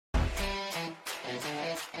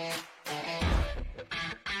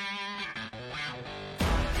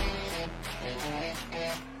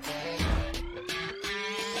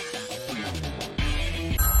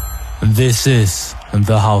This is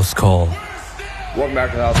the House Call. Welcome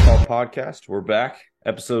back to the House Call podcast. We're back.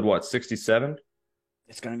 Episode, 67?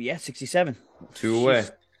 It's going to be, 67. Two away.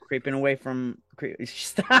 She's creeping away from... Go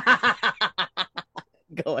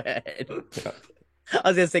ahead. Yeah. I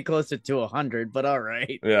was going to say closer to 100, but all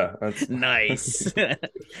right. Yeah. That's Nice.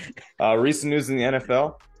 recent news in the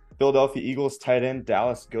NFL. Philadelphia Eagles tight end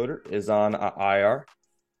Dallas Goedert is on IR.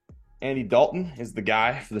 Andy Dalton is the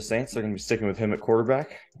guy for the Saints. They're going to be sticking with him at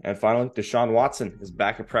quarterback. And finally, Deshaun Watson is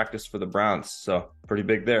back at practice for the Browns. So pretty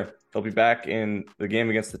big there. He'll be back in the game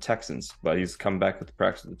against the Texans, but he's come back with the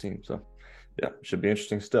practice of the team. So yeah, should be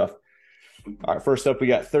interesting stuff. All right, first up, we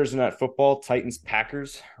got Thursday Night Football, Titans,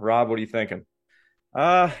 Packers. Rob, what are you thinking?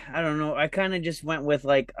 I don't know. I kind of just went with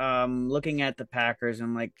looking at the Packers.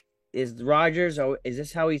 I'm like, is Rodgers, is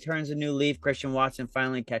this how he turns a new leaf? Christian Watson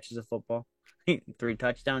finally catches a football. 3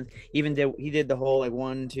 touchdowns. He did the whole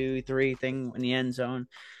 1, 2, 3 thing in the end zone.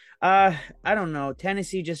 I don't know.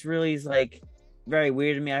 Tennessee just really is very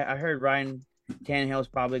weird to me. I heard Ryan Tannehill is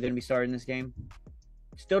probably going to be starting this game.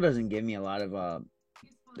 Still doesn't give me a lot of.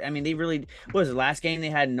 They really, what was the last game?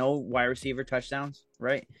 They had no wide receiver touchdowns,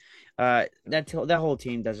 right? That whole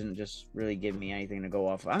team doesn't just really give me anything to go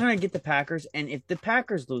off of. I'm gonna get the Packers, and if the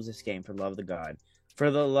Packers lose this game, for the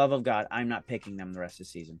love of God, I'm not picking them the rest of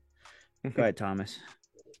the season. Go ahead, Thomas.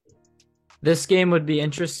 This game would be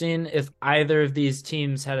interesting if either of these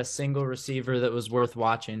teams had a single receiver that was worth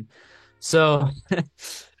watching. So,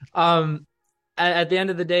 at the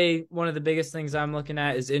end of the day, one of the biggest things I'm looking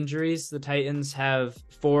at is injuries. The Titans have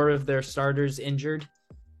 4 of their starters injured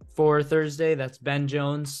for Thursday. That's Ben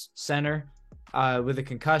Jones, center, with a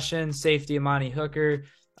concussion, safety Amani Hooker,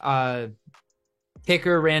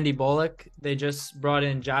 kicker Randy Bullock. They just brought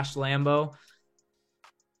in Josh Lambo.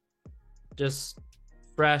 Just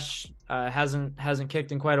fresh, hasn't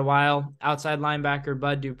kicked in quite a while. Outside linebacker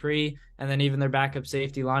Bud Dupree, and then even their backup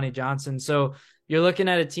safety Lonnie Johnson. So you're looking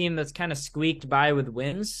at a team that's kind of squeaked by with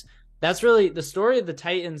wins. That's really the story of the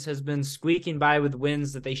Titans, has been squeaking by with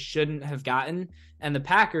wins that they shouldn't have gotten. And the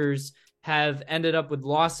Packers have ended up with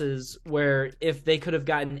losses where if they could have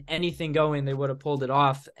gotten anything going, they would have pulled it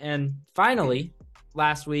off. And finally,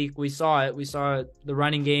 last week, we saw it. We saw the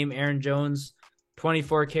running game, Aaron Jones,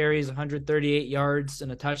 24 carries, 138 yards,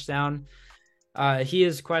 and a touchdown. He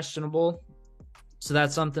is questionable, so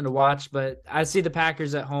that's something to watch. But I see the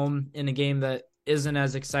Packers at home in a game that isn't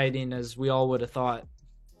as exciting as we all would have thought,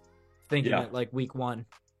 thinking it week 1.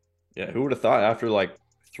 Yeah, who would have thought after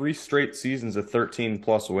 3 straight seasons of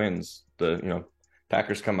 13-plus wins, the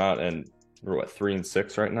Packers come out and we're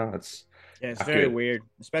 3-6 right now? It's very weird,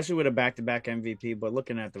 especially with a back-to-back MVP. But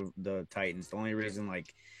looking at the Titans, the only reason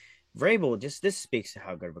Vrabel, this speaks to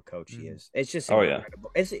how good of a coach he is. It's just incredible.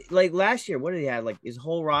 Yeah. It's like last year, what did he have? His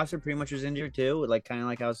whole roster pretty much was injured too. Kind of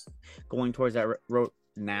like I was going towards that road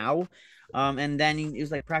now. And then he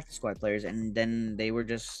was practice squad players, and then they were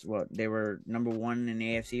just they were number 1 in the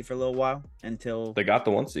AFC for a little while until they got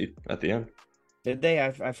the 1 seed at the end. Did they?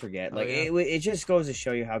 I forget. It just goes to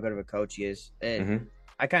show you how good of a coach he is.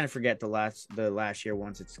 I kind of forget the last year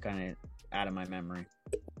once it's kind of out of my memory.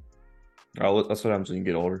 Oh, that's what happens when you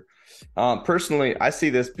get older. Personally, I see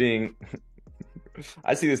this being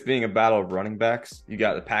a battle of running backs. You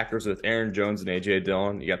got the Packers with Aaron Jones and AJ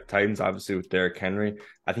Dillon. You got the Titans, obviously, with Derrick Henry.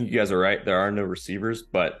 I think you guys are right. There are no receivers,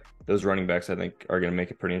 but those running backs, I think, are going to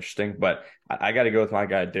make it pretty interesting. But I got to go with my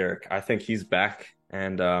guy, Derrick. I think he's back,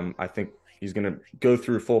 and I think he's going to go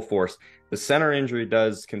through full force. The center injury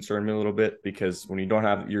does concern me a little bit because when you don't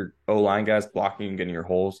have your O-line guys blocking and getting your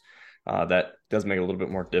holes, that does make it a little bit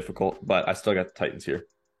more difficult. But I still got the Titans here.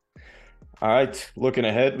 All right, looking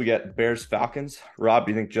ahead, we got Bears-Falcons. Rob,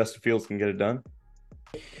 you think Justin Fields can get it done?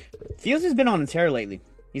 Fields has been on a tear lately.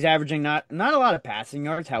 He's averaging not a lot of passing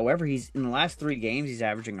yards. However, he's in the last 3 games, he's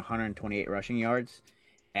averaging 128 rushing yards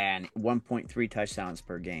and 1.3 touchdowns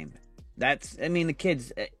per game. The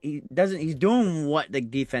kid's he's doing what the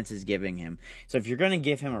defense is giving him. So if you're going to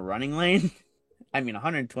give him a running lane,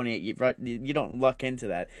 128, you don't luck into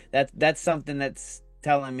that. That's something that's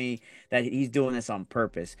telling me that he's doing this on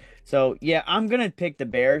purpose. So yeah, I'm gonna pick the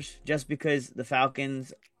Bears just because the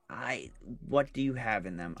Falcons. What do you have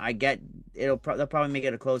in them? I get they'll probably make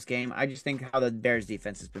it a close game. I just think how the Bears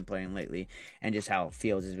defense has been playing lately, and just how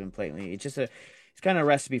Fields has been playing lately. It's kind of a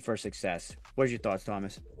recipe for success. What's your thoughts,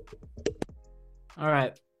 Thomas? All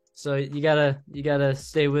right, so you gotta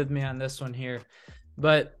stay with me on this one here,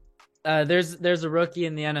 but. There's a rookie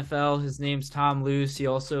in the NFL. His name's Tom Luce. He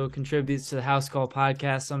also contributes to the House Call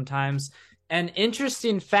podcast sometimes. An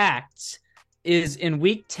interesting fact is in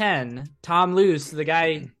week 10, Tom Luce, the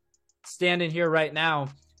guy standing here right now,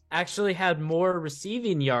 actually had more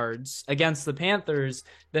receiving yards against the Panthers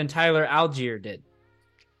than Tyler Algier did.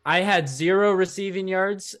 I had 0 receiving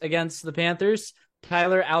yards against the Panthers.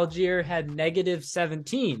 Tyler Algier had negative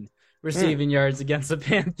 17 receiving yards against the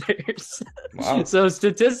Panthers. Wow. So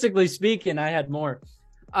statistically speaking, I had more.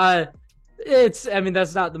 That's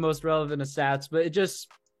not the most relevant of stats, but it just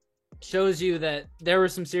shows you that there were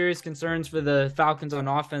some serious concerns for the Falcons on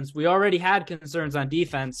offense. We already had concerns on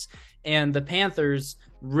defense, and the Panthers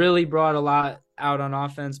really brought a lot out on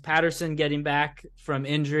offense. Patterson getting back from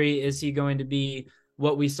injury, is he going to be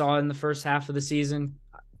what we saw in the first half of the season?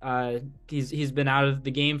 He's been out of the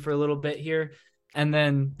game for a little bit here. And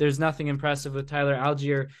then there's nothing impressive with Tyler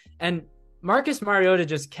Algier. And Marcus Mariota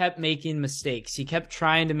just kept making mistakes. He kept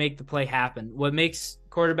trying to make the play happen. What makes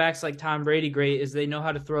quarterbacks like Tom Brady great is they know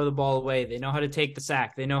how to throw the ball away. They know how to take the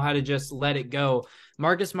sack. They know how to just let it go.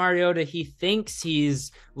 Marcus Mariota, he thinks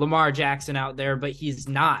he's Lamar Jackson out there, but he's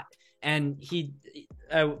not. And he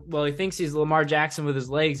thinks he's Lamar Jackson with his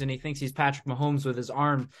legs, and he thinks he's Patrick Mahomes with his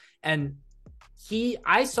arm. And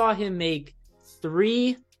I saw him make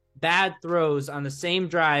 3 bad throws on the same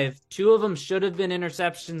drive. 2 of them should have been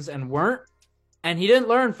interceptions and weren't. And he didn't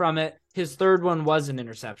learn from it. His third one was an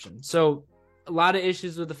interception. So a lot of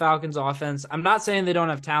issues with the Falcons offense. I'm not saying they don't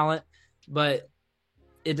have talent, but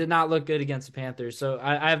it did not look good against the Panthers. So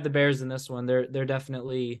I have the Bears in this one. They're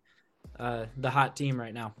definitely the hot team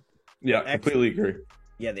right now. Yeah, completely agree.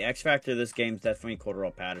 Yeah, the X factor of this game is definitely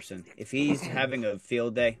Cordarrelle Patterson. If he's having a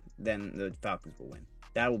field day, then the Falcons will win.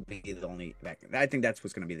 That will be the only factor. I think that's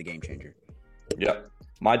what's going to be the game changer. Yeah.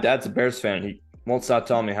 My dad's a Bears fan. He won't stop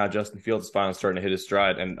telling me how Justin Fields is finally starting to hit his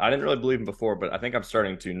stride. And I didn't really believe him before, but I think I'm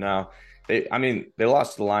starting to now. They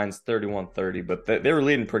lost to the Lions 31-30, but they were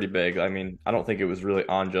leading pretty big. I mean, I don't think it was really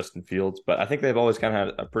on Justin Fields, but I think they've always kind of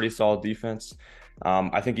had a pretty solid defense.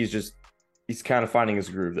 I think he's kind of finding his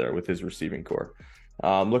groove there with his receiving core.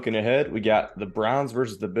 Looking ahead, we got the Browns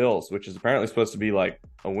versus the Bills, which is apparently supposed to be like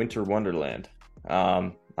a winter wonderland.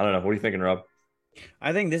 I don't know. What are you thinking, Rob?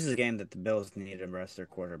 I think this is a game that the Bills need to rest their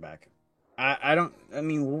quarterback. Who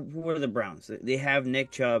are the Browns? They have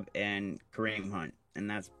Nick Chubb and Kareem Hunt, and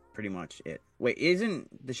that's pretty much it. Wait,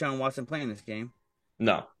 isn't Deshaun Watson playing this game?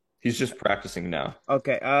 No, he's just practicing now.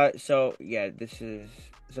 Okay, so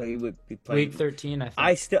he would be playing Week 13,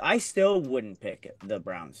 I think. I still wouldn't pick the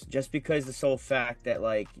Browns just because the sole fact that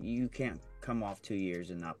like you can't come off 2 years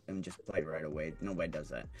and just play right away. Nobody does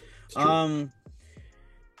that.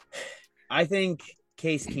 I think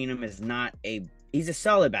Case Keenum is he's a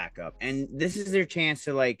solid backup, and this is their chance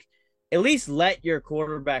to like at least let your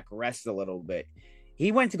quarterback rest a little bit.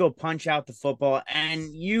 He went to go punch out the football,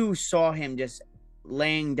 and you saw him just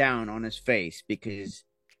laying down on his face because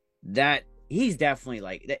he's definitely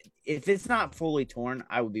like that. If it's not fully torn,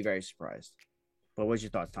 I would be very surprised. But what's your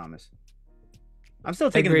thoughts, Thomas? I'm still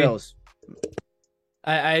taking the Bills.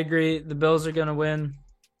 I agree. The Bills are going to win.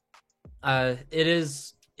 It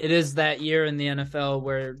is that year in the NFL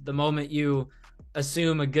where the moment you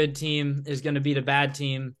assume a good team is going to beat a bad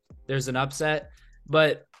team, there's an upset.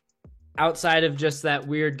 But outside of just that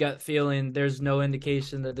weird gut feeling, there's no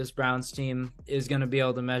indication that this Browns team is going to be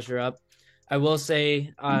able to measure up. I will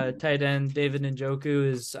say tight end David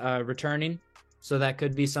Njoku is returning, so that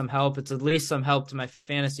could be some help. It's at least some help to my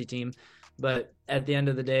fantasy team. But at the end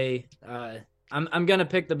of the day, I'm going to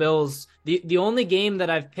pick the Bills. The only game that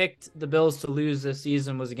I've picked the Bills to lose this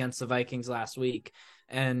season was against the Vikings last week.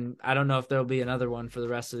 And I don't know if there'll be another one for the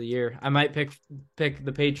rest of the year. I might pick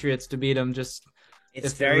the Patriots to beat them just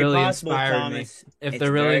it's very really possible, Thomas. If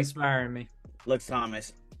they're really inspiring me. Look,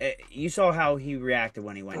 Thomas, you saw how he reacted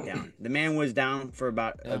when he went down. The man was down for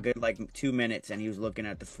about a good 2 minutes, and he was looking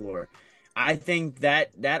at the floor. I think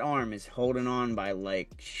that arm is holding on by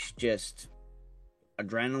just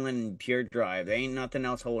adrenaline and pure drive. There ain't nothing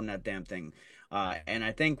else holding that damn thing. And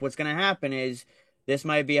I think what's going to happen is this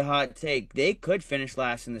might be a hot take. They could finish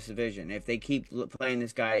last in this division if they keep playing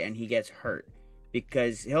this guy and he gets hurt.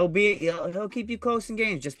 Because he'll keep you close in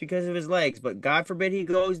games just because of his legs. But God forbid he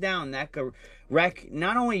goes down. That could wreck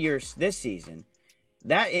not only this season.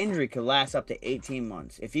 That injury could last up to 18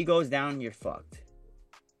 months. If he goes down, you're fucked.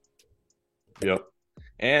 Yep.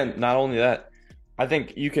 And not only that, I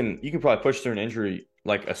think you can probably push through an injury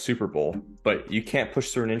like a Super Bowl, but you can't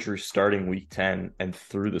push through an injury starting week 10 and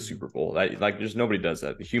through the Super Bowl. There's nobody does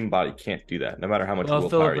that. The human body can't do that, no matter how much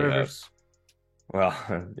willpower you have. Well,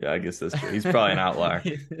 yeah, I guess that's true. He's probably an outlier.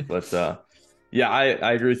 But,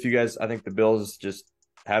 I agree with you guys. I think the Bills just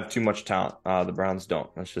have too much talent. The Browns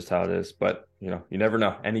don't. That's just how it is. But, you never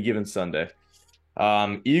know. Any given Sunday.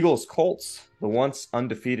 Eagles Colts. The once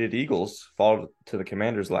undefeated Eagles fall to the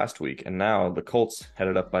Commanders last week, and now the Colts,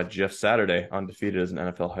 headed up by Jeff Saturday, undefeated as an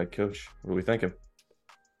NFL head coach. What are we thinking?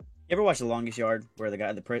 You ever watch The Longest Yard, where the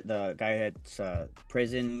guy had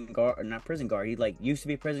prison guard, or not prison guard? He like used to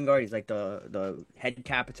be a prison guard. He's like the head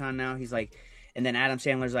capitan now. He's like, and then Adam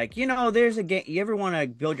Sandler's like, there's a game. You ever want to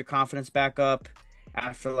build your confidence back up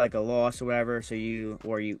after like a loss or whatever? So you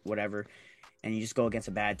whatever, and you just go against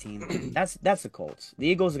a bad team. That's the Colts. The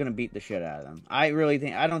Eagles are gonna beat the shit out of them. I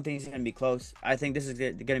don't think it's gonna be close. I think this is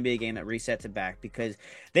gonna be a game that resets it back because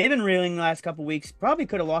they've been reeling the last couple weeks. Probably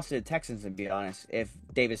could have lost to the Texans, to be honest, if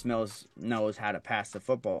Davis Mills knows how to pass the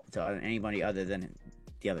football to anybody other than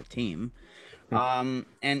the other team. And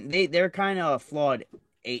they're kind of a flawed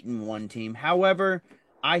 8-1 team. However,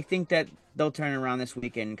 I think that they'll turn around this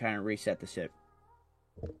weekend and kind of reset the ship.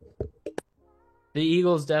 The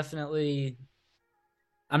Eagles definitely.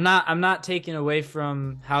 I'm not taking away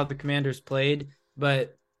from how the Commanders played,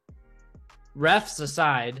 but refs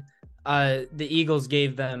aside, the Eagles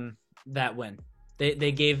gave them that win.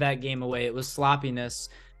 They gave that game away. It was sloppiness.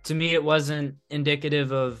 To me, it wasn't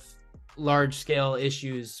indicative of large scale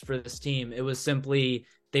issues for this team. It was simply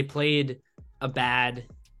they played a bad.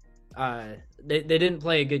 They didn't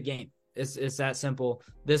play a good game. It's that simple.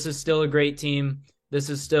 This is still a great team. This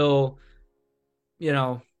is still,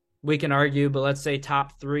 we can argue, but let's say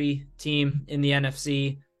top 3 team in the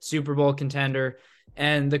NFC, Super Bowl contender.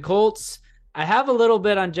 And the Colts, I have a little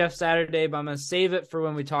bit on Jeff Saturday, but I'm going to save it for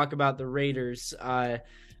when we talk about the Raiders.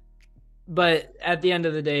 But at the end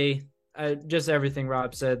of the day, just everything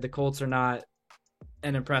Rob said, the Colts are not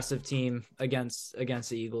an impressive team against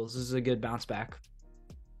the Eagles. This is a good bounce back.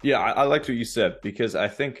 Yeah, I liked what you said because I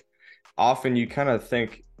think often you kind of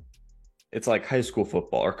think it's like high school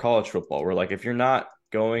football or college football where like if you're not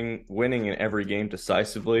winning in every game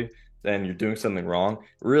decisively, then you're doing something wrong.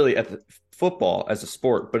 Really, at the football as a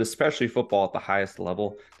sport, but especially football at the highest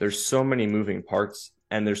level, there's so many moving parts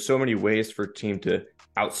and there's so many ways for a team to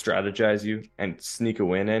out-strategize you and sneak a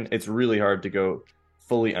win in. It's really hard to go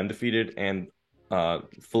fully undefeated and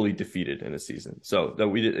fully defeated in a season. So that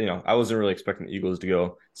we did, I wasn't really expecting the Eagles to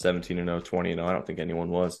go 17-0, 20-0. I don't think anyone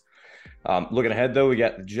was. Looking ahead, though, we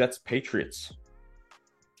got the Jets Patriots.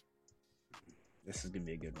 This is gonna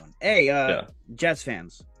be a good one. Hey, Jets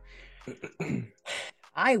fans,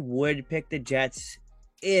 I would pick the Jets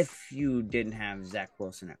if you didn't have Zach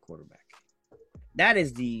Wilson at quarterback. That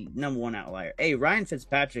is the number one outlier. Hey, Ryan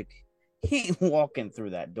Fitzpatrick, he ain't walking through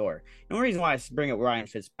that door. The only reason why I bring up Ryan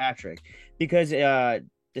Fitzpatrick because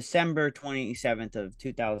December 27th of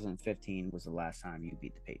 2015 was the last time you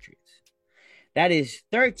beat the Patriots. That is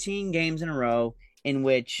 13 games in a row in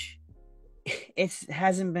which it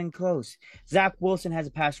hasn't been close. Zach Wilson has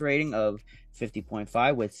a pass rating of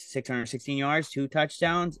 50.5 with 616 yards, 2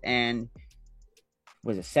 touchdowns, and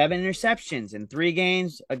 7 interceptions in 3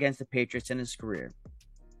 games against the Patriots in his career.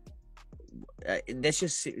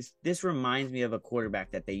 This reminds me of a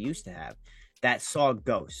quarterback that they used to have that saw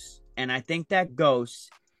ghosts, and I think that ghost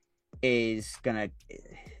is gonna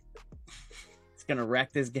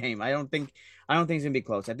wreck this game. I don't think it's gonna be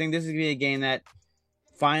close. I think this is gonna be a game that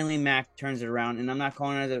finally Mac turns it around, and I'm not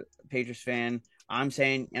calling it as a Patriots fan. I'm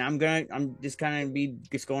saying, and I'm just kind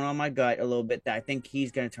of just going on my gut a little bit that I think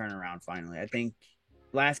he's gonna turn around finally. I think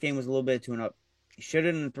last game was a little bit of tune-up. He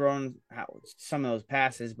shouldn't have thrown some of those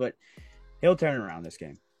passes, but he'll turn around this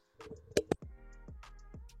game.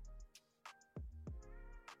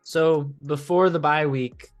 So before the bye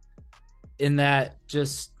week, in that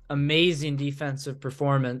just amazing defensive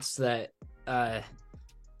performance that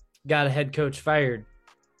got a head coach fired,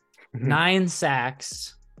 9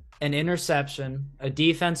 sacks, an interception, a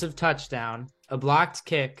defensive touchdown, a blocked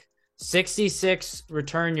kick, 66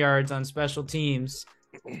 return yards on special teams,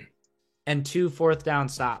 and 2 fourth down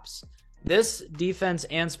stops. This defense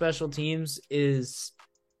and special teams is,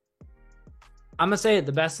 I'm going to say it,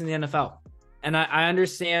 the best in the NFL. And I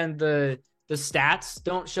understand the stats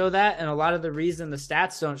don't show that. And a lot of the reason the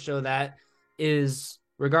stats don't show that is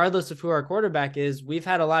regardless of who our quarterback is, we've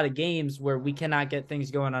had a lot of games where we cannot get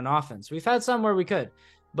things going on offense. We've had some where we could,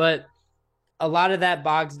 but a lot of that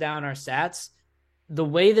bogs down our stats. The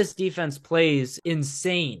way this defense plays,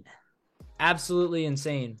 insane, absolutely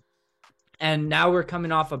insane. And now we're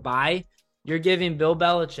coming off a bye. You're giving Bill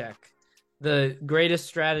Belichick, the greatest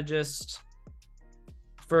strategist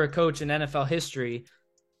for a coach in NFL history,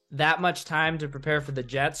 that much time to prepare for the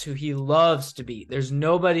Jets, who he loves to beat. There's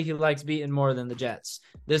nobody he likes beating more than the Jets.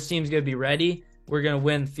 This team's going to be ready. We're going to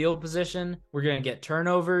win field position. We're going to get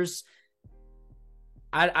turnovers.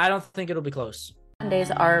 I don't think it'll be close.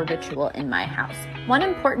 Mondays are a ritual in my house. One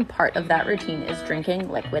important part of that routine is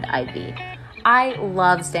drinking Liquid IV. I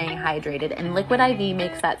love staying hydrated, and Liquid IV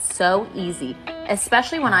makes that so easy,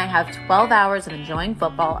 especially when I have 12 hours of enjoying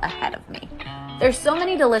football ahead of me. There's so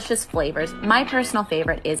many delicious flavors. My personal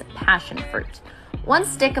favorite is passion fruit. One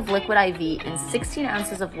stick of Liquid IV in 16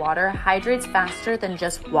 ounces of water hydrates faster than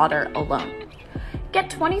just water alone.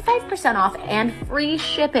 Get 25% off and free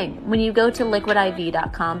shipping when you go to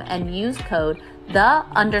liquidiv.com and use code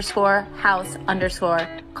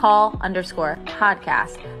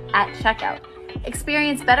the_house_call_podcast at checkout.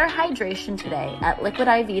 Experience better hydration today at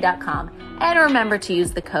liquidiv.com and remember to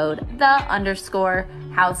use the code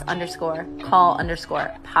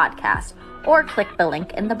the_house_call_podcast or click the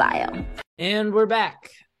link in the bio. And we're back.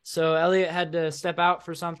 So Elliot had to step out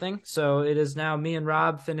for something. So it is now me and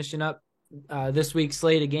Rob finishing up this week's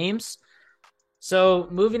slate of games. So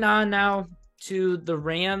moving on now to the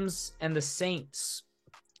Rams and the Saints.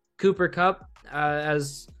 Cooper Kupp,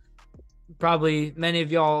 as probably many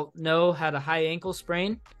of y'all know, had a high ankle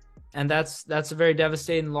sprain, and that's a very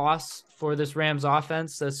devastating loss for this Rams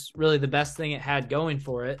offense. That's really the best thing it had going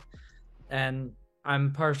for it. And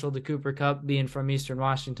I'm partial to Cooper Kupp being from Eastern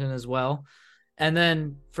Washington as well. And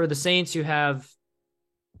then for the Saints, they have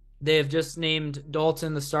just named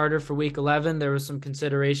Dalton the starter for week 11. There was some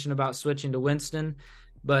consideration about switching to Winston,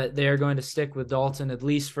 but they are going to stick with Dalton at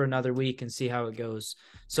least for another week and see how it goes.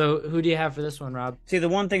 So who do you have for this one, Rob? See, the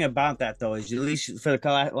one thing about that, though, is at least for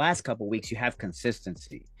the last couple of weeks, you have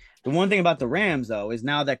consistency. The one thing about the Rams, though, is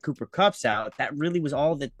now that Cooper Kupp's out, that really was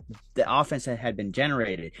all the offense that had been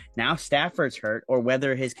generated. Now Stafford's hurt, or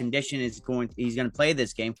whether his condition he's going to play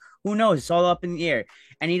this game. Who knows? It's all up in the air.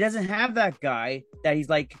 And he doesn't have that guy that he's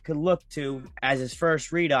could look to as his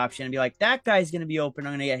first read option and be like, that guy's going to be open.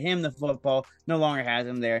 I'm going to get him the football. No longer has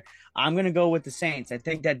him there. I'm going to go with the Saints. I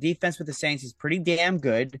think that defense with the Saints is pretty damn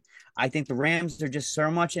good. I think the Rams are just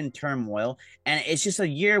so much in turmoil. And it's just a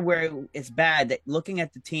year where it's bad that looking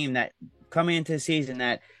at the team that coming into the season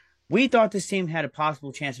that we thought this team had a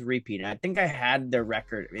possible chance of repeating. I think I had their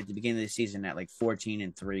record at the beginning of the season at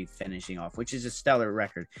 14-3 finishing off, which is a stellar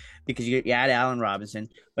record because you add Allen Robinson.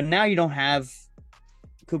 But now you don't have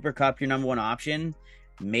Cooper Kupp, your number one option.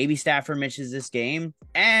 Maybe Stafford misses this game.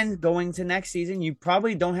 And going to next season, you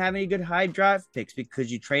probably don't have any good high draft picks because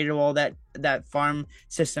you traded all that farm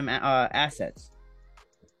system assets.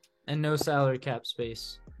 And no salary cap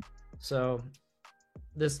space. So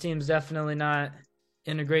this team's definitely not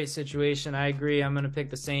in a great situation. I agree. I'm going to pick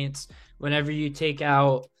the Saints. Whenever you take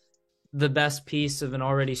out the best piece of an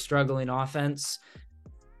already struggling offense,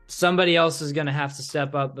 somebody else is going to have to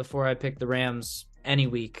step up before I pick the Rams any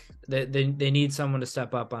week. They need someone to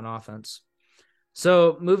step up on offense.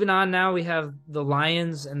 So moving on now, we have the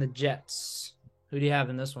Lions and the Jets. Who do you have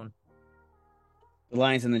in this one? The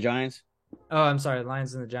Lions and the Giants. Oh, I'm sorry.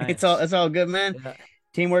 Lions and the Giants. It's all good, man. Yeah.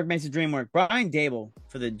 Teamwork makes the dream work. Brian Dable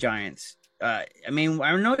for the Giants. I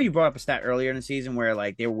know you brought up a stat earlier in the season where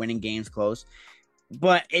they were winning games close,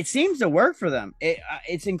 but it seems to work for them.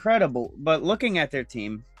 It's incredible. But looking at their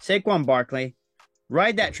team, Saquon Barkley,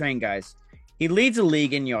 ride that train, guys. He leads the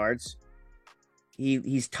league in yards.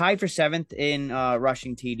 He's tied for 7th in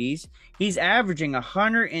rushing TDs. He's averaging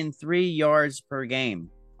 103 yards per game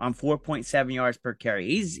on 4.7 yards per carry.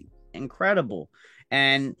 He's incredible.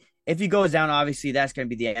 And if he goes down, obviously that's going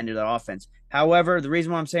to be the end of the offense. However, the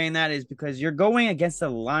reason why I'm saying that is because you're going against the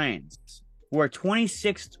Lions, who are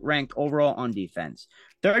 26th ranked overall on defense,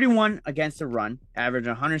 31 against the run, average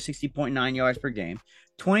 160.9 yards per game,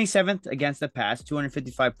 27th against the pass,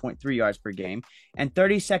 255.3 yards per game, and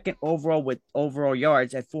 32nd overall with overall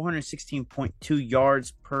yards at 416.2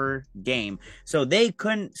 yards per game. So they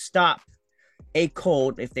couldn't stop a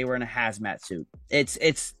cold if they were in a hazmat suit.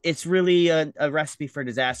 It's really a recipe for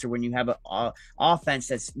disaster when you have an offense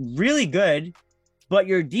that's really good, but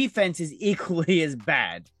your defense is equally as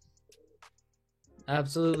bad.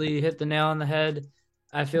 Absolutely, you hit the nail on the head.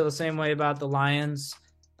 I feel the same way about the Lions.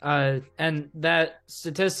 And that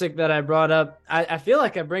statistic that I brought up, I feel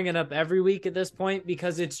like I bring it up every week at this point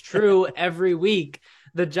because it's true every week.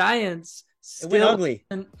 The Giants still went ugly.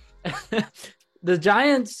 The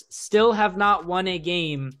Giants still have not won a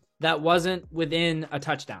game that wasn't within a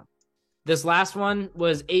touchdown. This last one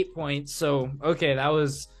was 8 points. So, okay,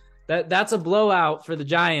 that's a blowout for the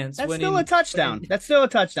Giants. That's still a touchdown. That's still a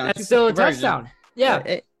touchdown. That's still a touchdown.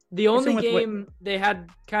 Yeah. The only with game they had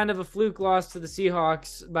kind of a fluke loss to the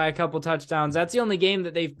Seahawks by a couple touchdowns. That's the only game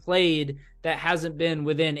that they've played that hasn't been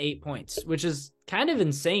within 8 points, which is kind of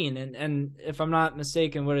insane. And if I'm not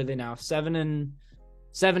mistaken, what are they now? 7-2.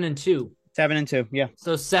 7-2, yeah.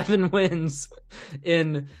 So 7 wins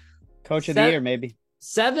in Coach of the year, maybe.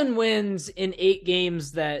 7 wins in 8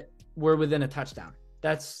 games that were within a touchdown.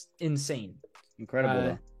 That's insane. Incredible,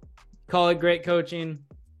 though. Call it great coaching.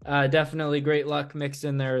 Definitely great luck mixed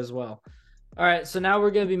in there as well. All right, so now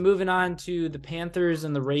we're going to be moving on to the Panthers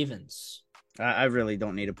and the Ravens. I really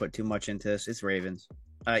don't need to put too much into this. It's Ravens.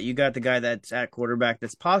 You got the guy that's at quarterback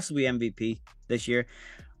that's possibly MVP this year.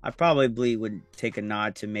 I probably would take a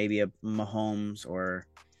nod to maybe a Mahomes or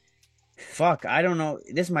I don't know.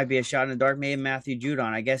 This might be a shot in the dark. Maybe Matthew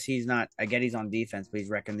Judon. I guess he's not. I get he's on defense, but he's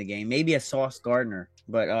wrecking the game. Maybe a Sauce Gardner.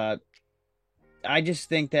 But I just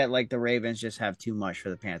think that like the Ravens just have too much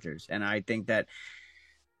for the Panthers, and I think that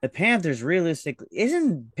the Panthers realistically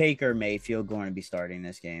isn't Baker Mayfield going to be starting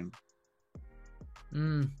this game.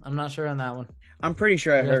 I'm not sure on that one. I'm pretty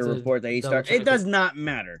sure I heard a report that he starts. It does not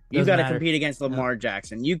matter. You got to compete against Lamar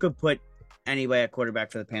Jackson. You could put anybody at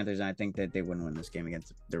quarterback for the Panthers, and I think that they wouldn't win this game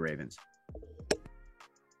against the Ravens.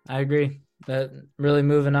 I agree. But really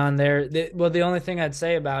moving on there. The only thing I'd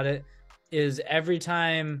say about it is every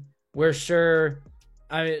time we're sure,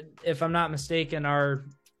 if I'm not mistaken,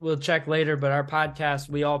 we'll check later, but our podcast,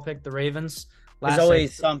 we all picked the Ravens. There's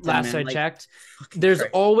always something. Last I checked, there's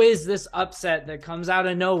always this upset that comes out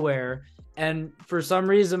of nowhere. And for some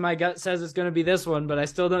reason, my gut says it's going to be this one, but I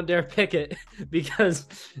still don't dare pick it because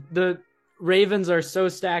the Ravens are so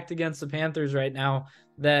stacked against the Panthers right now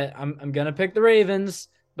that I'm going to pick the Ravens,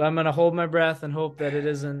 but I'm going to hold my breath and hope that it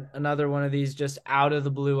isn't another one of these just out of the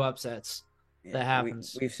blue upsets that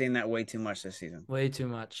happens. We've seen that way too much this season. Way too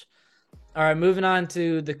much. All right, moving on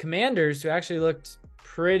to the Commanders, who actually looked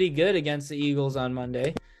pretty good against the Eagles on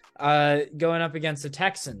Monday, going up against the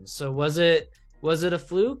Texans. So was it a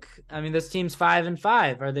fluke? I mean, this team's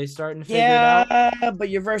 5-5. Are they starting to figure it out? Yeah, but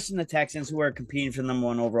you're versing the Texans, who are competing for the number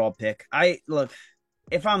 1 overall pick.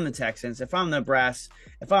 If I'm the Texans, if I'm the Brass,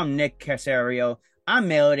 if I'm Nick Caserio, I'm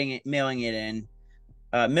mailing it in.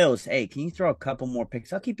 Mills, hey, can you throw a couple more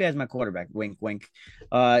picks? I'll keep you as my quarterback. Wink, wink.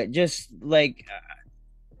 Just like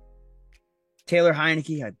Taylor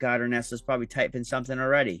Heineke, God, Ernesto's probably typing something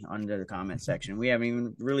already under the comment section. We haven't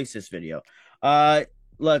even released this video.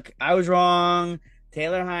 Look, I was wrong.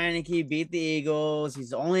 Taylor Heineke beat the Eagles.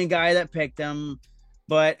 He's the only guy that picked him.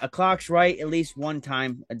 But a clock's right at least one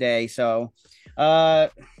time a day. So,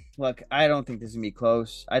 look, I don't think this is going to be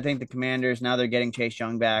close. I think the Commanders, now they're getting Chase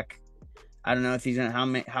Young back. I don't know if he's going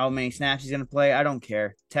to how many snaps he's going to play. I don't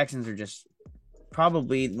care. Texans are just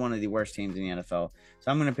probably one of the worst teams in the NFL.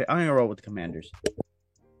 So I'm going to roll with the Commanders.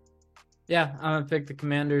 Yeah, I'm going to pick the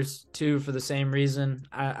Commanders too for the same reason.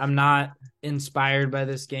 I'm not inspired by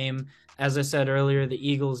this game. As I said earlier, the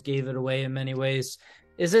Eagles gave it away in many ways.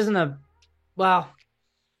 This isn't a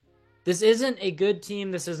good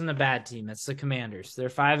team. This isn't a bad team. It's the Commanders. They're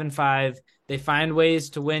 5-5. They find ways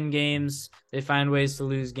to win games. They find ways to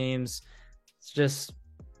lose games. It's just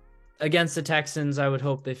against the Texans, I would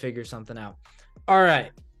hope they figure something out. All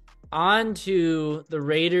right, on to the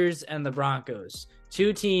Raiders and the Broncos.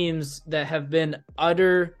 Two teams that have been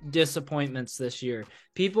utter disappointments this year.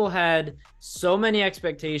 People had so many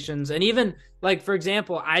expectations. And even, like, for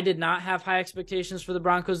example, I did not have high expectations for the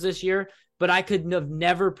Broncos this year, but I could have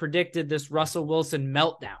never predicted this Russell Wilson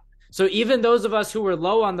meltdown. So even those of us who were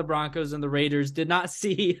low on the Broncos and the Raiders did not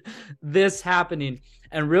see this happening.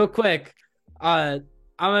 And real quick, I'm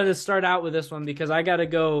going to start out with this one because I got to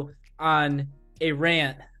go on a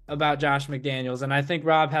rant about Josh McDaniels, and I think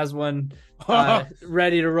Rob has one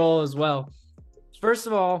ready to roll as well. First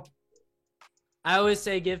of all, I always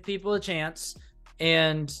say give people a chance,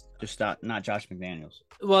 and just stop, not Josh McDaniels.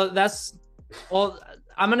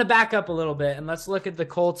 I'm going to back up a little bit, and let's look at the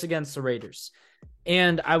Colts against the Raiders.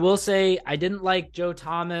 And I will say I didn't like Joe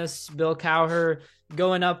Thomas, Bill Cowher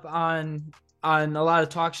going up on a lot of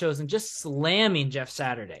talk shows and just slamming Jeff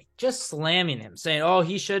Saturday, just slamming him, saying, oh,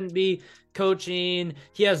 he shouldn't be coaching.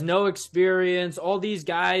 He has no experience. All these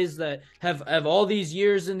guys that have all these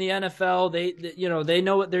years in the NFL, they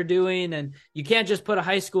know what they're doing, and you can't just put a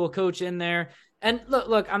high school coach in there. And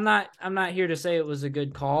look, I'm not here to say it was a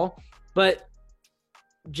good call, but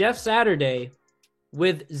Jeff Saturday,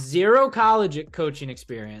 with 0 college coaching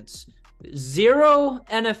experience, 0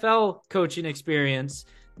 NFL coaching experience,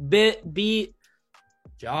 beat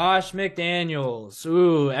Josh McDaniels.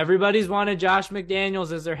 Ooh, everybody's wanted Josh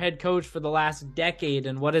McDaniels as their head coach for the last decade,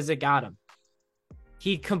 and what has it got him?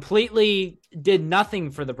 He completely did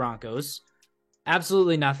nothing for the Broncos.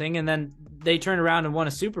 Absolutely nothing, and then they turned around and won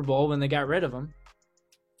a Super Bowl when they got rid of him.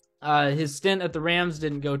 His stint at the Rams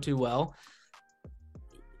didn't go too well.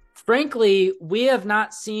 Frankly, we have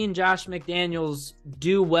not seen Josh McDaniels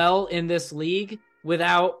do well in this league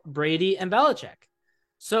without Brady and Belichick.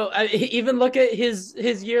 So even look at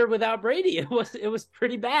his year without Brady. It was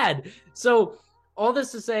pretty bad. So all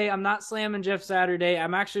this to say, I'm not slamming Jeff Saturday.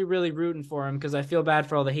 I'm actually really rooting for him because I feel bad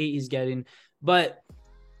for all the hate he's getting. But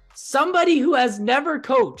somebody who has never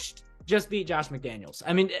coached just beat Josh McDaniels.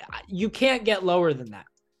 I mean, you can't get lower than that.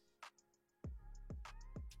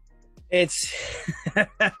 It's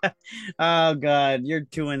oh god, you're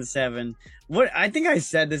 2-7. What I think I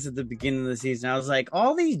said this at the beginning of the season. I was like,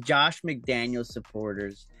 all these Josh McDaniels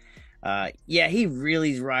supporters, yeah, he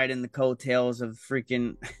really's riding the coattails of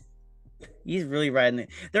freaking. He's really riding it.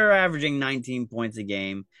 They're averaging 19 points a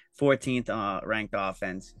game, 14th ranked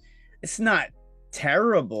offense. It's not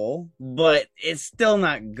terrible, but it's still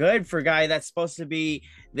not good for a guy that's supposed to be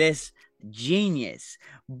this genius.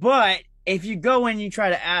 But if you go and you try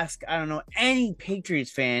to ask, I don't know, any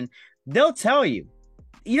Patriots fan, they'll tell you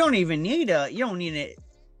you don't need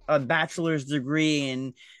a bachelor's degree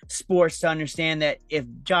in sports to understand that if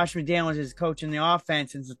Josh McDaniels is coaching the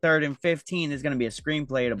offense, it's a 3rd and 15, there's going to be a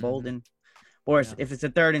screenplay to Bolden. Or if it's a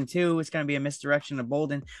 3rd and 2, it's going to be a misdirection to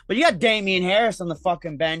Bolden. But you got Damian Harris on the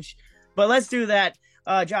fucking bench. But let's do that.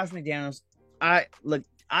 Josh McDaniels,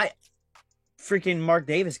 freaking Mark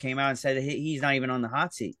Davis came out and said that he's not even on the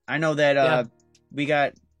hot seat. I know that we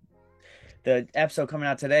got the episode coming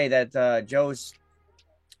out today that Joe's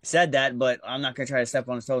said that, but I'm not going to try to step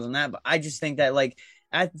on his toes on that. But I just think that, like,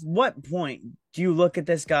 at what point do you look at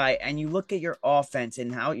this guy and you look at your offense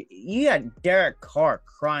and how you got Derek Carr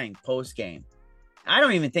crying post game? I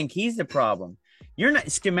don't even think he's the problem. You're not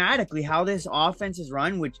schematically how this offense is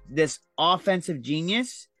run, which this offensive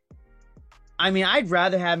genius. I mean, I'd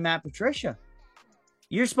rather have Matt Patricia.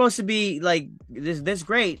 You're supposed to be like this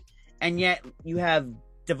great, and yet you have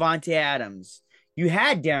Devontae Adams. You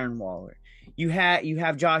had Darren Waller. You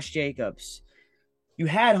have Josh Jacobs. You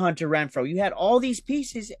had Hunter Renfrow. You had all these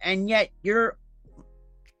pieces, and yet you're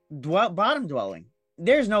bottom dwelling.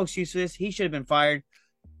 There's no excuse for this. He should have been fired.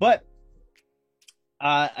 But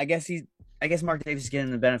I guess Mark Davis is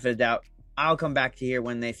getting the benefit of the doubt. I'll come back to here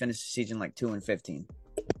when they finish the season like 2-15.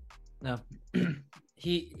 No.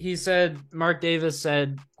 He said, Mark Davis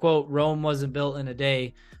said, quote, Rome wasn't built in a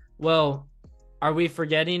day. Well, are we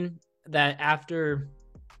forgetting that after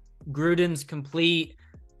Gruden's complete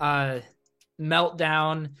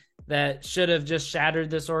meltdown that should have just shattered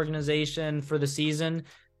this organization for the season,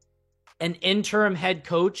 an interim head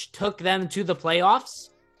coach took them to the playoffs?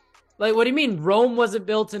 Like, what do you mean Rome wasn't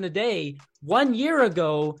built in a day? 1 year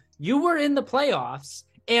ago, you were in the playoffs.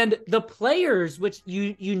 And the players, which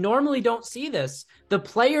you normally don't see this, the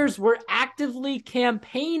players were actively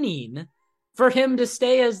campaigning for him to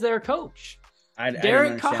stay as their coach.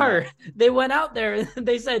 Derek Carr, they went out there and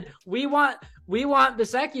they said, we want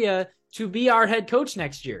Bisaccia to be our head coach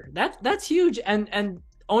next year. That's huge. And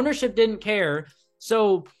ownership didn't care.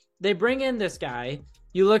 So they bring in this guy.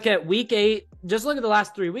 You look at week 8, just look at the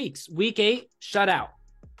last 3 weeks. Week 8, shut out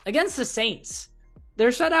against the Saints.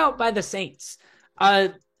 They're shut out by the Saints.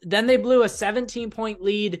 Then they blew a 17-point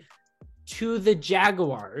lead to the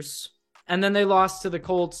Jaguars. And then they lost to the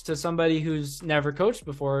Colts, to somebody who's never coached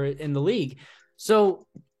before in the league. So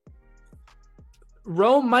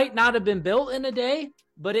Rome might not have been built in a day,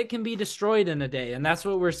 but it can be destroyed in a day. And that's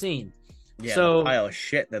what we're seeing. Yeah, so, the pile of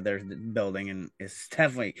shit that they're building, and it's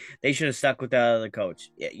definitely, they should have stuck with the other coach.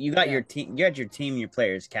 You got your team, and your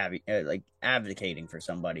players like advocating for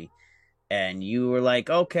somebody. And you were like,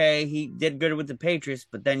 okay, he did good with the Patriots,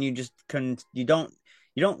 but then you just couldn't. You don't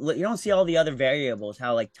see all the other variables.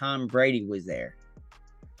 How like Tom Brady was there.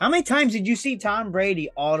 How many times did you see Tom Brady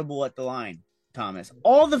audible at the line, Thomas?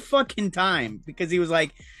 All the fucking time, because he was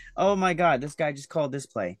like, oh my god, this guy just called this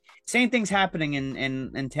play. Same thing's happening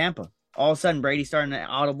in Tampa. All of a sudden, Brady's starting to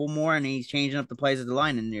audible more, and he's changing up the plays at the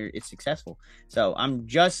line, and it's successful. So I'm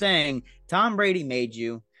just saying, Tom Brady made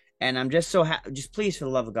you. And I'm just so just please, for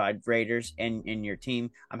the love of God, Raiders and your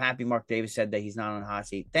team. I'm happy Mark Davis said that he's not on the hot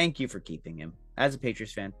seat. Thank you for keeping him. As a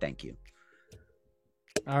Patriots fan, thank you.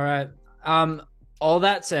 All right. All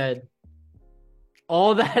that said,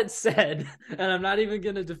 and I'm not even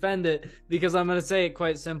going to defend it because I'm going to say it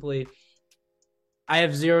quite simply. I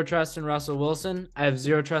have zero trust in Russell Wilson. I have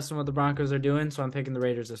zero trust in what the Broncos are doing, so I'm picking the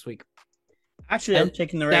Raiders this week. Actually, I'm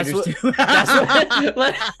picking the Raiders too.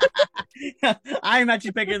 I'm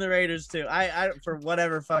actually picking the Raiders too. I for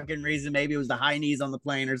whatever fucking reason, maybe it was the high knees on the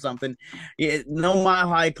plane or something. No Mile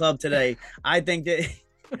High Club today. I think that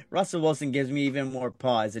Russell Wilson gives me even more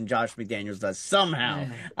pause than Josh McDaniels does somehow.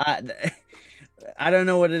 I don't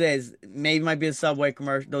know what it is. Maybe it might be a Subway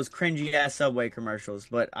commercial, those cringy ass Subway commercials.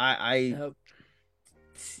 But I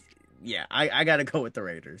got to go with the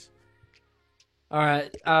Raiders. All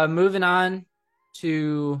right, moving on.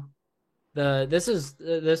 to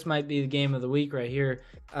this might be the game of the week right here.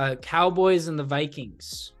 Cowboys and the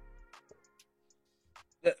Vikings.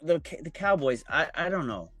 The Cowboys, I don't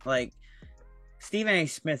know. Like, Stephen A.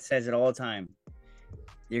 Smith says it all the time.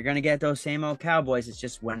 You're going to get those same old Cowboys. It's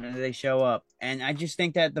just when do they show up? And I just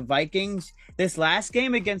think that the Vikings, this last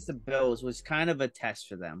game against the Bills was kind of a test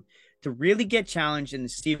for them to really get challenged and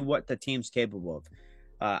see what the team's capable of.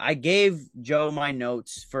 I gave Joe my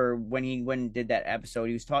notes for when he did that episode.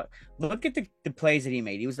 He was look at the plays that he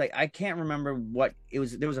made. He was like, I can't remember what it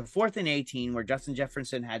was. There was a 4th and 18 where Justin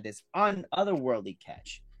Jefferson had this otherworldly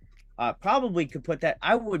catch. Probably could put that.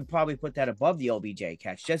 I would probably put that above the OBJ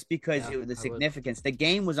catch just because the significance. The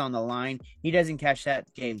game was on the line. He doesn't catch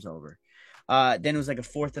that, game's over. Then it was like a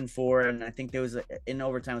 4th and 4, and I think there was in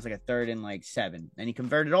overtime it was like a 3rd and 7, and he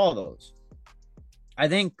converted all those. I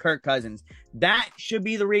think Kirk Cousins, that should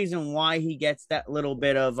be the reason why he gets that little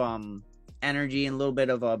bit of energy and a little bit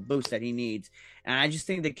of a boost that he needs. And I just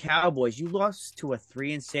think the Cowboys, you lost to a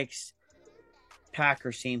 3-6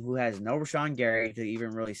 Packers team who has no Rashawn Gary to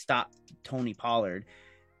even really stop Tony Pollard.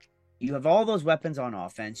 You have all those weapons on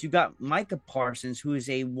offense. You got Micah Parsons, who is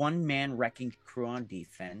a one-man wrecking crew on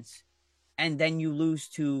defense. And then you lose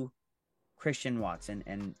to Christian Watson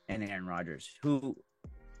and Aaron Rodgers, who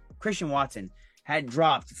Christian Watson had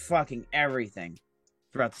dropped fucking everything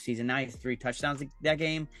throughout the season. Now he has 3 touchdowns that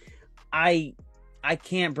game. I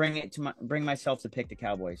can't bring myself to pick the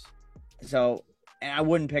Cowboys. So, and I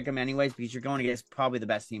wouldn't pick them anyways because you're going against probably the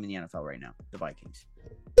best team in the NFL right now, the Vikings.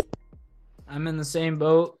 I'm in the same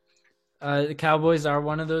boat. The Cowboys are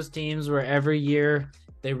one of those teams where every year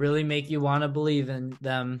they really make you want to believe in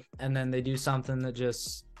them, and then they do something that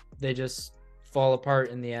they just fall apart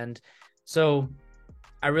in the end. So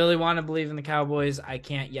I really want to believe in the Cowboys. I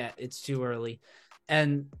can't yet. It's too early.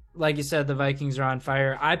 And like you said, the Vikings are on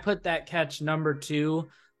fire. I put that catch number 2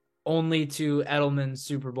 only to Edelman's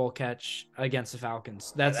Super Bowl catch against the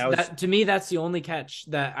Falcons. To me, that's the only catch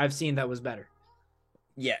that I've seen that was better.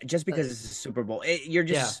 Yeah, just because it's a Super Bowl.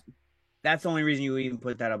 That's the only reason you would even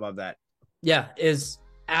put that above that. Yeah, is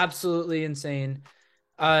absolutely insane.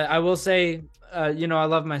 I will say, I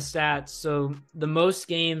love my stats. So the most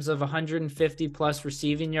games of 150 plus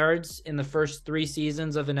receiving yards in the first 3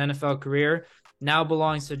 seasons of an NFL career now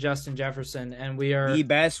belongs to Justin Jefferson. And we are the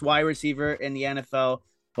best wide receiver in the NFL,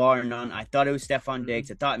 bar none. I thought it was Stephon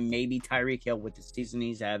Diggs. I thought maybe Tyreek Hill with the season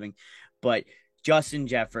he's having. But Justin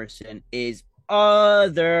Jefferson is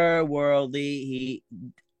otherworldly. He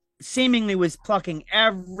seemingly was plucking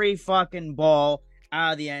every fucking ball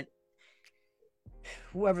out of the end.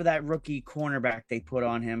 Whoever that rookie cornerback they put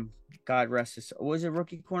on him, God rest his soul. Was it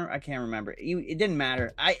rookie corner? I can't remember. It didn't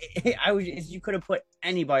matter. You could have put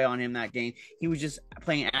anybody on him that game. He was just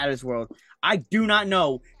playing out of his world. I do not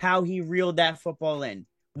know how he reeled that football in.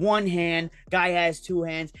 One hand, guy has 2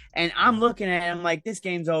 hands, and I'm looking at him like this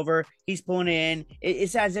game's over. He's pulling it in.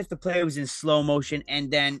 It's as if the play was in slow motion,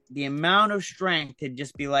 and then the amount of strength to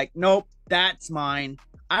just be like, nope, that's mine.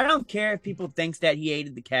 I don't care if people thinks that he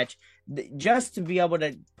hated the catch. Just to be able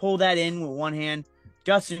to pull that in with one hand,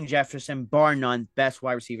 Justin Jefferson, bar none, best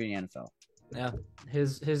wide receiver in the NFL. Yeah,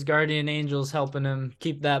 his guardian angels helping him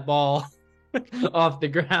keep that ball off the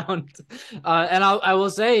ground. And I will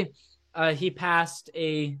say, he passed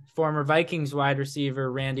a former Vikings wide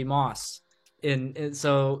receiver, Randy Moss.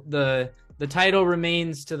 So the title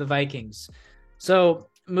remains to the Vikings. So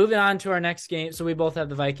moving on to our next game. So we both have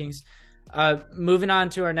the Vikings. Moving on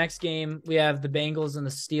to our next game, we have the Bengals and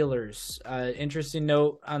the Steelers. Interesting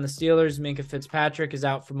note on the Steelers, Minkah Fitzpatrick is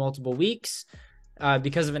out for multiple weeks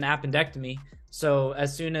because of an appendectomy. So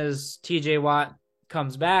as soon as TJ Watt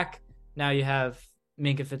comes back, now you have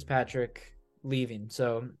Minkah Fitzpatrick leaving.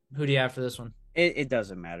 So who do you have for this one? It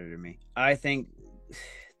doesn't matter to me. I think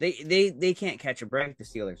they can't catch a break, the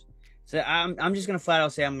Steelers. So I'm just gonna flat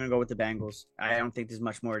out say I'm gonna go with the Bengals. I don't think there's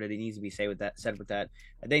much more that needs to be said with that.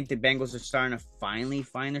 I think the Bengals are starting to finally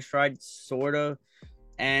find their stride, sort of,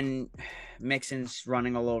 and Mixon's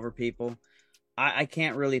running all over people. I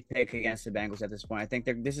can't really pick against the Bengals at this point. I think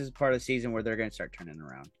this is part of the season where they're gonna start turning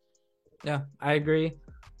around. Yeah, I agree,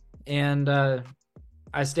 and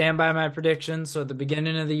I stand by my prediction. So at the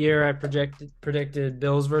beginning of the year, I predicted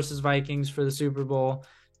Bills versus Vikings for the Super Bowl,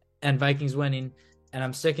 and Vikings winning. And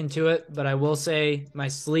I'm sticking to it, but I will say my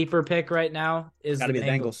sleeper pick right now is the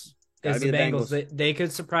Bengals. It's the Bengals. They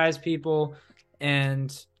could surprise people and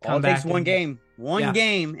come back. All it takes one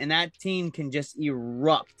game, and that team can just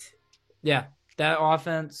erupt. Yeah, that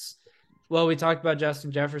offense. Well, we talked about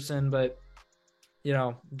Justin Jefferson, but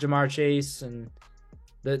Jamar Chase and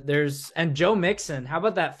Joe Mixon. How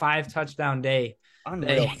about that 5 touchdown day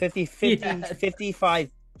Unreal. 50, Yes. 55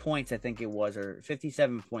 points, I think it was, or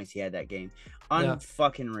 57 points he had that game.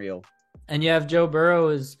 Unfucking real. And you have Joe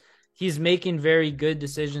Burrow he's making very good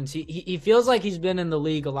decisions. He feels like he's been in the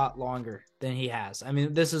league a lot longer than he has. I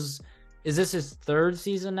mean, is this his third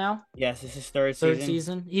season now? Yes, this is third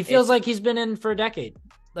season. He feels like he's been in for a decade.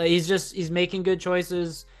 Like he's making good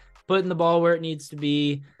choices, putting the ball where it needs to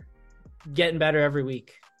be, getting better every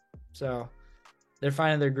week. So they're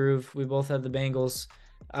finding their groove. We both have the Bengals.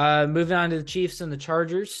 Moving on to the Chiefs and the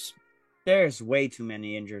Chargers. There's way too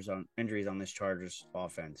many injuries on this Chargers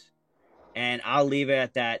offense. And I'll leave it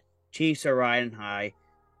at that. Chiefs are riding high.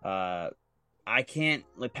 I can't,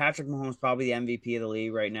 like, Patrick Mahomes probably the MVP of the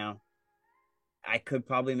league right now. I could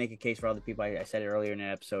probably make a case for other people. I said it earlier in the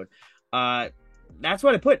episode. That's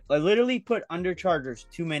what I put. I literally put under Chargers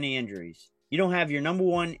too many injuries. You don't have your number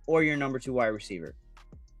one or your number two wide receiver.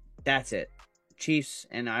 That's it. Chiefs,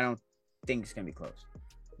 and I don't think it's going to be close.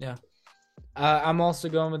 Yeah. I'm also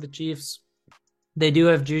going with the Chiefs. They do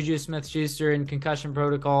have Juju Smith-Schuster in concussion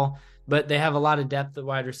protocol, but they have a lot of depth at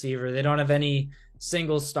wide receiver. They don't have any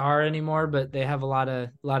single star anymore, but they have a lot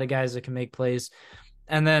of guys that can make plays.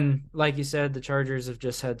 And then, like you said, the Chargers have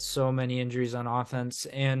just had so many injuries on offense.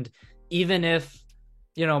 And even if,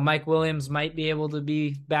 Mike Williams might be able to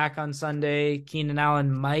be back on Sunday, Keenan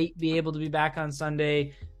Allen might be able to be back on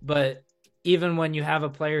Sunday, but even when you have a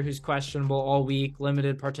player who's questionable all week,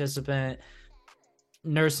 limited participant,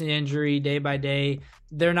 nursing injury day by day,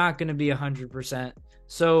 they're not going to be 100%.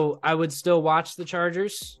 So I would still watch the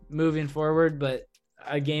Chargers moving forward, but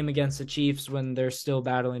a game against the Chiefs when they're still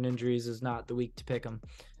battling injuries is not the week to pick them.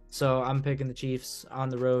 So I'm picking the Chiefs on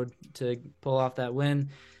the road to pull off that win.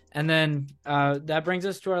 And then that brings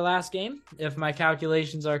us to our last game, if my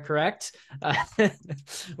calculations are correct.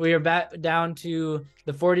 We are back down to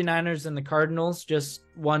the 49ers and the Cardinals. Just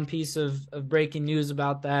one piece of breaking news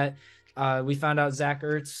about that. We found out Zach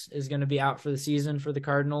Ertz is going to be out for the season for the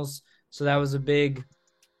Cardinals. So that was a big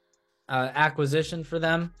acquisition for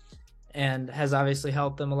them and has obviously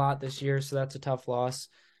helped them a lot this year. So that's a tough loss.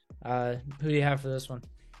 Who do you have for this one?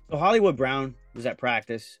 So Hollywood Brown was at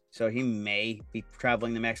practice, so he may be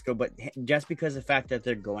traveling to Mexico, but just because the fact that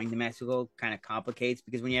they're going to Mexico kind of complicates,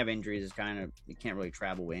 because when you have injuries, you can't really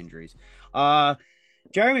travel with injuries.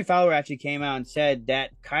 Jeremy Fowler actually came out and said that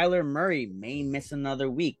Kyler Murray may miss another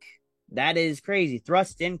week. That is crazy.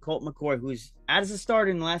 Thrust in Colt McCoy, who's as a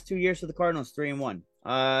starter in the last 2 years for the Cardinals, 3-1.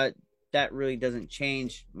 That really doesn't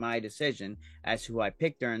change my decision as to who I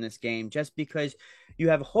picked during this game, just because you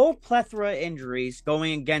have a whole plethora of injuries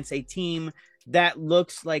going against a team that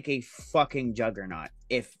looks like a fucking juggernaut.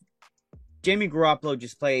 If Jimmy Garoppolo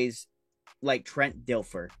just plays like Trent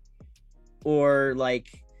Dilfer or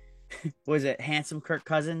like, was it handsome Kirk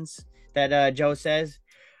Cousins that Joe says,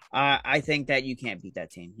 I think that you can't beat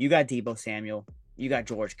that team. You got Deebo Samuel, you got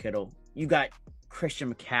George Kittle, you got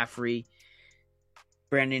Christian McCaffrey,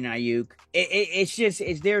 Brandon Ayuk.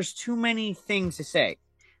 There's too many things to say.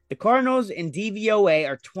 The Cardinals in DVOA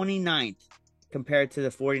are 29th compared to the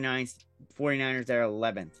 49ers that are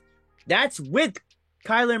 11th. That's with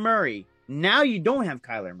Kyler Murray. Now you don't have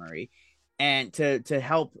Kyler Murray, and to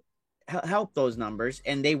help those numbers,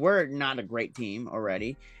 and they were not a great team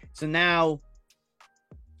already. So now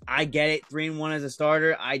I get it, 3-1 as a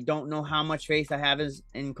starter. I don't know how much faith I have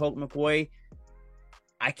in Colt McCoy.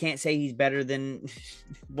 I can't say he's better than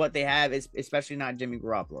what they have, especially not Jimmy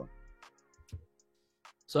Garoppolo.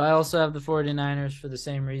 So I also have the 49ers for the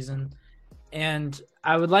same reason. And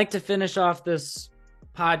I would like to finish off this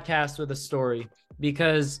podcast with a story,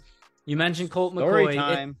 because you mentioned Colt McCoy. Story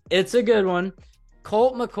time. It's a good one.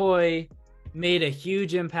 Colt McCoy made a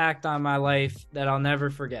huge impact on my life that I'll never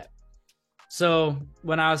forget. So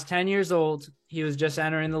when I was 10 years old, he was just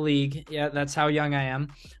entering the league. Yeah, that's how young I am.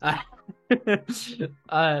 That's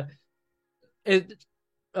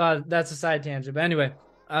a side tangent. But anyway,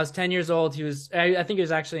 I was 10 years old. I think he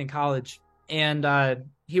was actually in college, and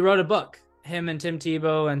he wrote a book. Him and Tim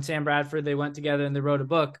Tebow and Sam Bradford, they went together and they wrote a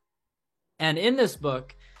book. And in this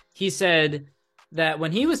book, he said that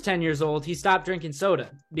when he was 10 years old, he stopped drinking soda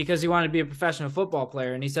because he wanted to be a professional football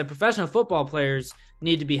player. And he said professional football players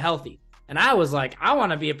need to be healthy. And I was like, I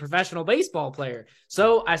want to be a professional baseball player.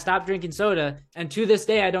 So I stopped drinking soda. And to this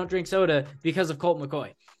day, I don't drink soda because of Colt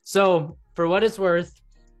McCoy. So for what it's worth,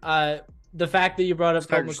 the fact that you brought up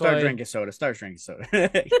Colt McCoy. Start drinking soda.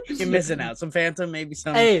 You're missing out. Some Phantom, maybe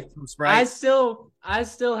some Sprite. I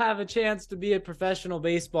still have a chance to be a professional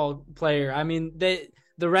baseball player. I mean, the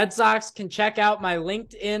Red Sox can check out my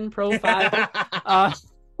LinkedIn profile.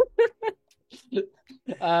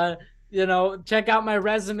 Check out my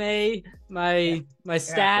resume. my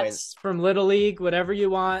stats from Little League, whatever you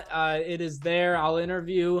want. It is there. I'll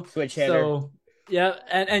interview. Switch hitter. So yeah,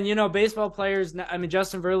 and baseball players. I mean,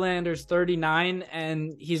 Justin Verlander's 39,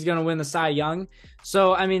 and he's gonna win the Cy Young.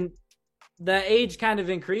 So I mean, the age kind of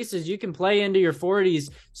increases. You can play into your 40s.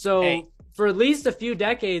 So for at least a few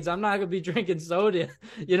decades, I'm not gonna be drinking soda.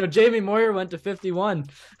 Jamie Moyer went to 51.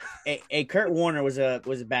 Kurt Warner was a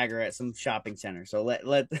bagger at some shopping center. So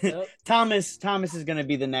let Thomas is gonna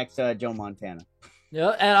be the next Joe Montana.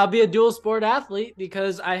 Yeah, and I'll be a dual sport athlete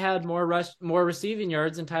because I had more receiving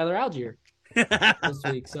yards than Tyler Algier this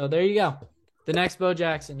week. So there you go. The next Bo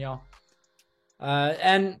Jackson, y'all.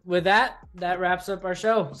 And with that wraps up our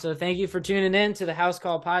show. So thank you for tuning in to the House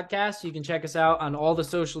Call podcast. You can check us out on all the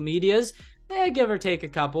social medias, give or take a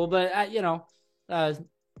couple, but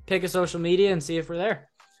pick a social media and see if we're there.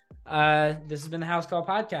 This has been the House Call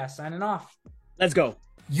podcast, signing off. Let's go.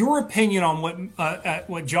 Your opinion on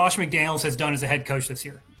what Josh McDaniels has done as a head coach this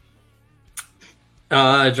year?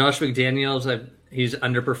 Josh McDaniels, he's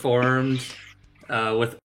underperformed with